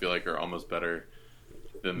kits I feel like are almost better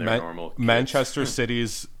than their normal kits. Manchester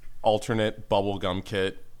City's alternate bubblegum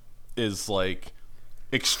kit is like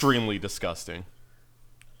extremely disgusting.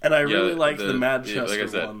 And I really like the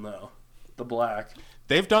Manchester one though. The black.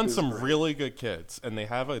 They've done some really good kits and they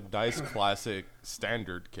have a nice classic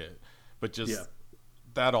standard kit, but just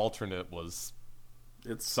that alternate was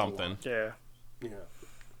something. Yeah.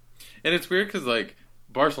 And it's weird because like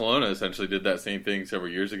Barcelona essentially did that same thing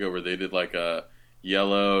several years ago, where they did like a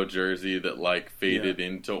yellow jersey that like faded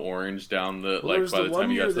into orange down the by the time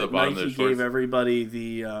you got to the bottom of the shorts. Nike gave everybody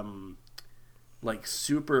the like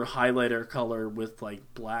super highlighter color with like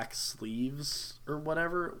black sleeves or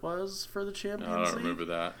whatever it was for the Champions League. I don't remember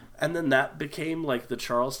that. And then that became like the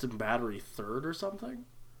Charleston Battery third or something.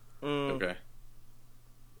 Okay.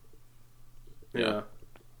 Yeah.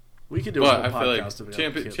 We could do a whole podcast about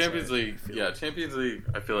Champions League. Champions League.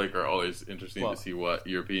 I feel like are always interesting to see what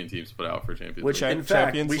European teams put out for Champions League. Which, in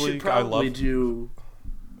fact, we should probably do.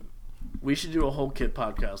 We should do a whole kit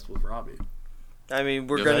podcast with Robbie. I mean,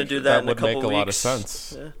 we're going to do that in a couple weeks. That would make a lot of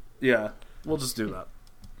sense. Yeah, we'll just do that.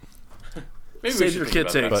 Maybe save your kit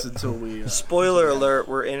takes until we. Spoiler alert: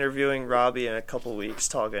 we're interviewing Robbie in a couple weeks,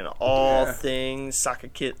 talking all things soccer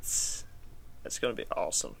kits. It's going to be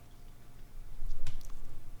awesome.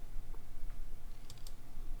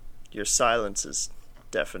 Your silence is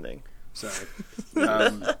deafening. Sorry.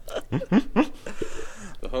 The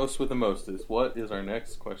host with the most is, what is our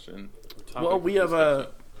next question? Well, we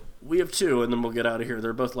have 2, and then we'll get out of here.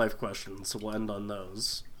 They're both life questions, so we'll end on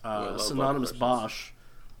those. Synonymous Bosch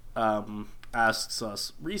asks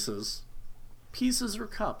us, Reese's, pieces or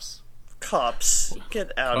cups? Cups.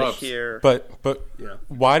 Get out of here. But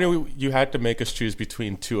why do you had to make us choose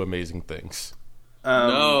between 2 amazing things?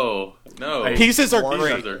 No. Pieces are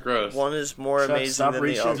great. Pieces are gross. One is more amazing than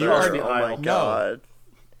the other. Oh my god. No.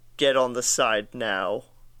 Get on the side now.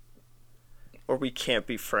 Or we can't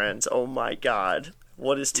be friends. Oh my god.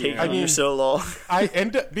 What is taking you so long? I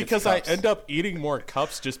end up eating more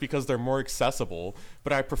cups just because they're more accessible,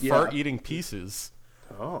 but I prefer eating pieces.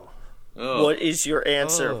 Oh. What is your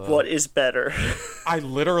answer? What is better? I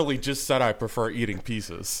literally just said I prefer eating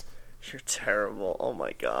pieces. You're terrible. Oh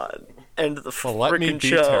my god. End of the freaking show. Let me be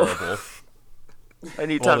terrible. I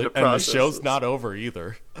need time to process. And the show's not over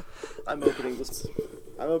either. I'm opening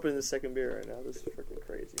the second beer right now. This is freaking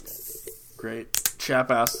crazy, man. Great. Chap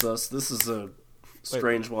asked us. This is a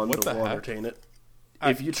strange one, but we'll entertain it.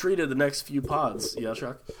 If you treated the next few pods,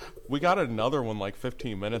 Chuck? We got another one like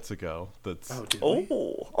 15 minutes ago. That's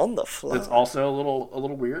on the fly. It's also a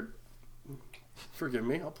little weird. Forgive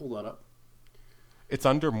me. I'll pull that up. It's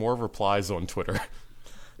under more replies on Twitter.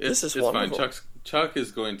 This is wonderful. Fine. Chuck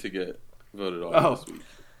is going to get voted off this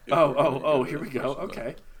week. Here we go.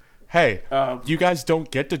 Okay. Hey, you guys don't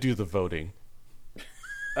get to do the voting.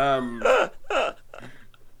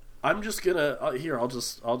 I'm just gonna here. I'll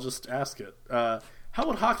just ask it. How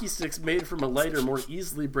would hockey sticks made from a lighter, more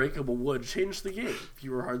easily breakable wood change the game?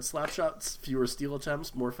 Fewer hard slap shots, fewer steal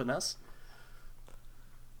attempts, more finesse.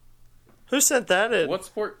 Who sent that in? What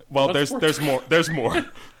sport? Well, what there's sport- there's more. There's more.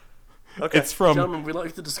 Okay. It's from Gentlemen, we'd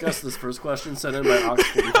like to discuss this first question sent in by Ox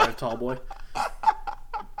 45 Tallboy.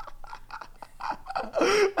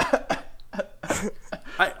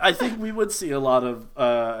 I think we would see a lot of.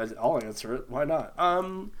 I'll answer it. Why not?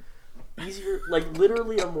 Easier, like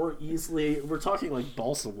literally a more easily. We're talking like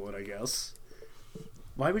balsa wood, I guess.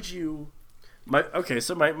 Why would you?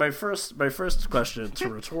 So my first question to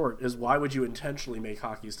retort is why would you intentionally make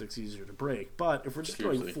hockey sticks easier to break? But if we're just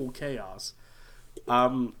going Seriously. full chaos,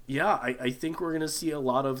 I think we're gonna see a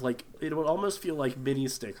lot of like it would almost feel like mini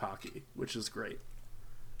stick hockey, which is great.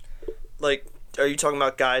 Like, are you talking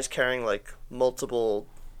about guys carrying like multiple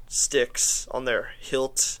sticks on their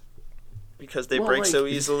hilt because they Well, break like- so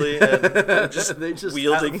easily and they're just They just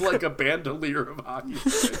wielding? have like a bandolier of hockey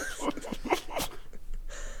sticks.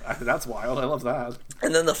 That's wild. I love that.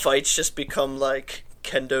 And then the fights just become like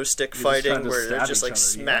kendo stick You're just trying fighting to where they're stab just each like other.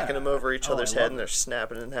 smacking Yeah. them over each Oh, other's I head love and it. they're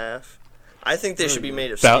snapping in half. I think they should be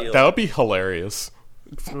made of that. steel. That would be hilarious.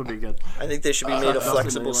 It would be good. I think they should be made of Justin,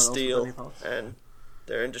 flexible anyone else with steel, any thoughts? and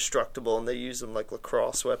they're indestructible, and they use them like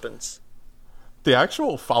lacrosse weapons. The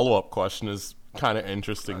actual follow-up question is kind of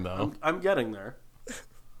interesting, though. I'm getting there.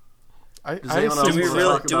 I anyone else Do Let's we talk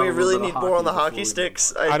really, about do a we little really bit of need more on the hockey hockey before we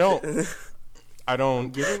sticks? I don't. I don't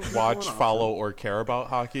Getting going watch, on. follow, or care about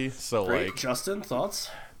hockey, so Great, like Justin, thoughts?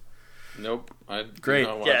 Nope. I do Great.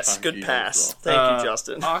 not watch Yes, hockey good either, pass. so. Thank you,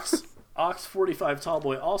 Justin. Ox 45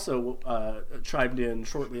 Tallboy also chimed in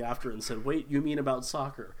shortly after and said, "Wait, you mean about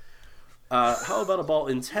soccer? How about a ball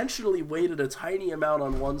intentionally weighted a tiny amount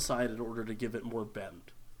on one side in order to give it more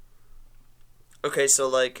bend?" Okay, so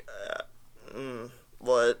like,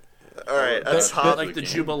 what? All right, a That's top, Like the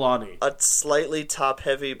Jubilani. a slightly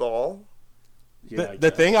top-heavy ball. Yeah, I the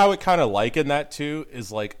guess. thing I would kind of liken that to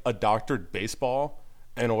is like a doctored baseball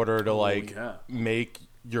in order to like yeah. make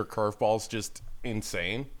your curveballs just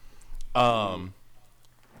insane.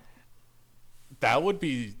 That would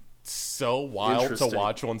be so wild to Interesting.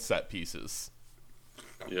 watch on set pieces.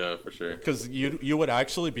 Yeah, for sure. Because you would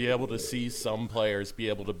actually be able to see some players be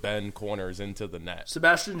able to bend corners into the net.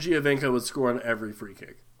 Sebastian Giovinco would score on every free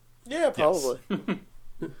kick. Yeah, probably.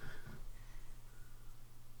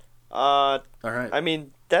 All right. I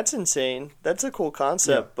mean, that's insane. That's a cool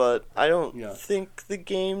concept, Yeah. but I don't Yeah. think the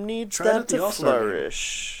game needs Try it that at the to All-Star game.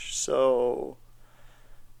 flourish. So,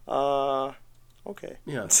 okay.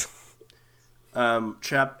 Yeah.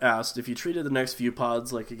 Chap asked if you treated the next few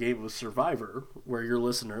pods like a game of Survivor, where your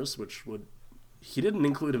listeners, he didn't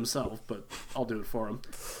include himself, but I'll do it for him,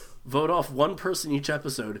 vote off one person each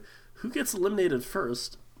episode. Who gets eliminated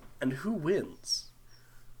first, and who wins?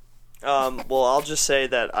 Well, I'll just say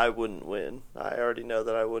that I wouldn't win. I already know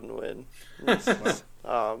that I wouldn't win.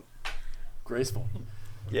 Graceful.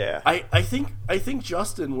 Yeah. I think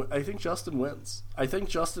Justin wins. I think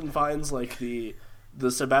Justin finds like the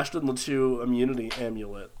Sebastian Letou immunity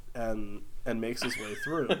amulet and makes his way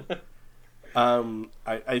through.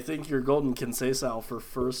 I think your golden Kinsei for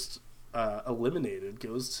first eliminated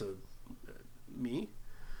goes to me.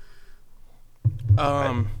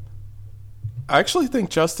 I actually think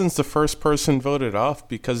Justin's the first person voted off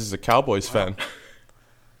because he's a Cowboys fan.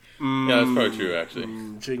 Yeah, that's probably true, actually.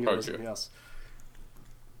 Jingoism, true. yes.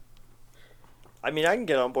 I mean, I can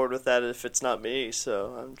get on board with that if it's not me.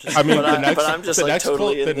 So I'm just. I mean, but, I'm just the like next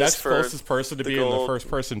totally in the this next for closest person to the being the gold. first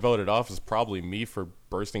person voted off is probably me for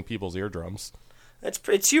bursting people's eardrums.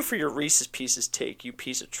 It's you for your Reese's Pieces take. You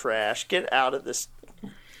piece of trash. Get out of this.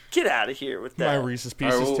 Get out of here with My that. Reese's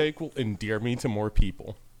Pieces well- take will endear me to more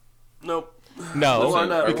people. Nope. No, Will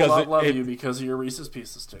not because love it you because of your Reese's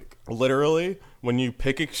Pieces take. literally, when you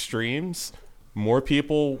pick extremes, more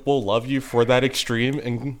people will love you for that extreme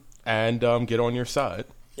and get on your side.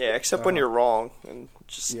 Yeah, except when you're wrong and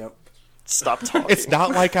just Yep. stop talking. It's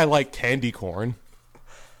not like I like candy corn.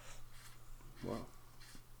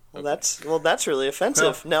 Well, that's really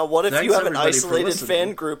offensive. Now, what if thanks, you have an everybody, for isolated listening.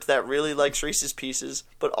 fan group that really likes Reese's Pieces,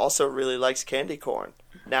 but also really likes candy corn?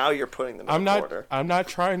 Now you're putting them in order. I'm not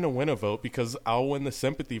trying to win a vote because I'll win the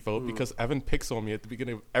sympathy vote because Evan picks on me at the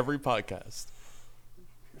beginning of every podcast.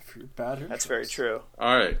 If you're bad, That's very true.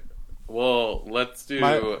 All right. Well, let's do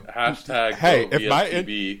hashtag Hey, vote if my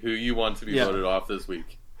VFTB, who you want to be Yeah. voted off this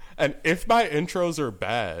week. And if my intros are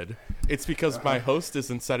bad, it's because my host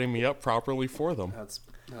isn't setting me up properly for them.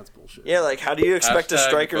 That's bullshit. Yeah, like how do you expect a Hashtag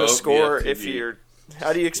striker to vote score VFTB. if you're?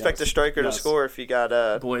 How do you expect Yes. a striker to Yes. score if you got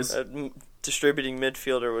a Boys. distributing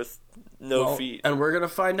midfielder with No feet. And we're going to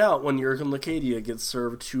find out when Jurgen Lacadia gets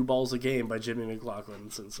served 2 balls a game by Jimmy McLaughlin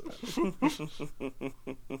in Cincinnati.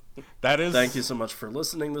 Thank you so much for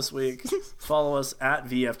listening this week. Follow us at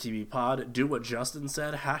VFTBpod. Do what Justin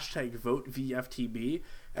said. #VoteVFTB.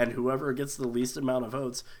 And whoever gets the least amount of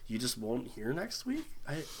votes, you just won't hear next week?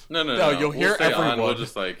 No. You'll hear everyone. We'll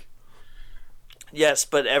just Yes,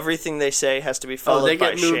 but everything they say has to be followed by shame.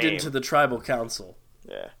 They get moved into the tribal council.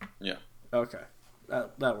 Yeah. Okay.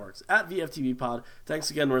 That works. At VFTB Pod. Thanks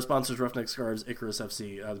again to our sponsors, Roughneck Scarves, Icarus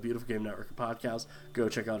FC, the Beautiful Game Network podcast. Go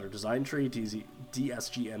check out our design tree,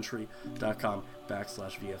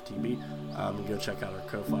 dsgentry.com/VFTB. And go check out our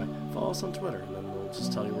Ko-Fi. Follow us on Twitter, and then we'll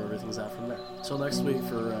just tell you where everything's at from there. Until next week,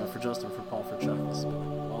 for Justin, for Paul, for Chuck, this has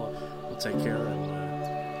been we'll take care,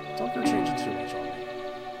 and don't go changing too much on me.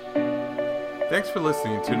 Thanks for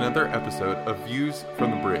listening to another episode of Views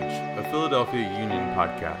from the Bridge, a Philadelphia Union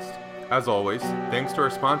podcast. As always, thanks to our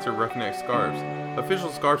sponsor, Roughneck Scarves, official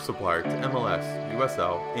scarf supplier to MLS,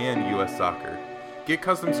 USL, and US Soccer. Get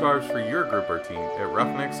custom scarves for your group or team at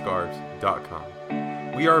roughneckscarves.com.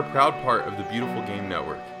 We are a proud part of the Beautiful Game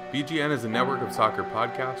Network. BGN is a network of soccer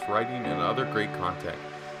podcasts, writing, and other great content.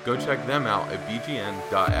 Go check them out at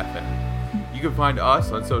bgn.fm. You can find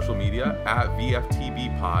us on social media at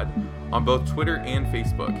VFTBpod on both Twitter and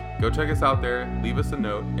Facebook. Go check us out there, leave us a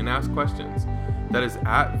note, and ask questions. That is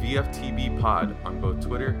at VFTBpod on both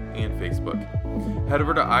Twitter and Facebook. Head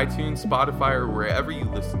over to iTunes, Spotify, or wherever you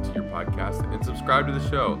listen to your podcast and subscribe to the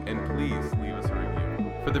show, and please leave us a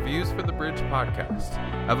review. For the Views for the Bridge podcast,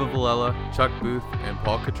 Eva Villela, Chuck Booth, and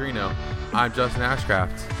Paul Catrino, I'm Justin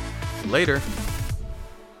Ashcraft. Later.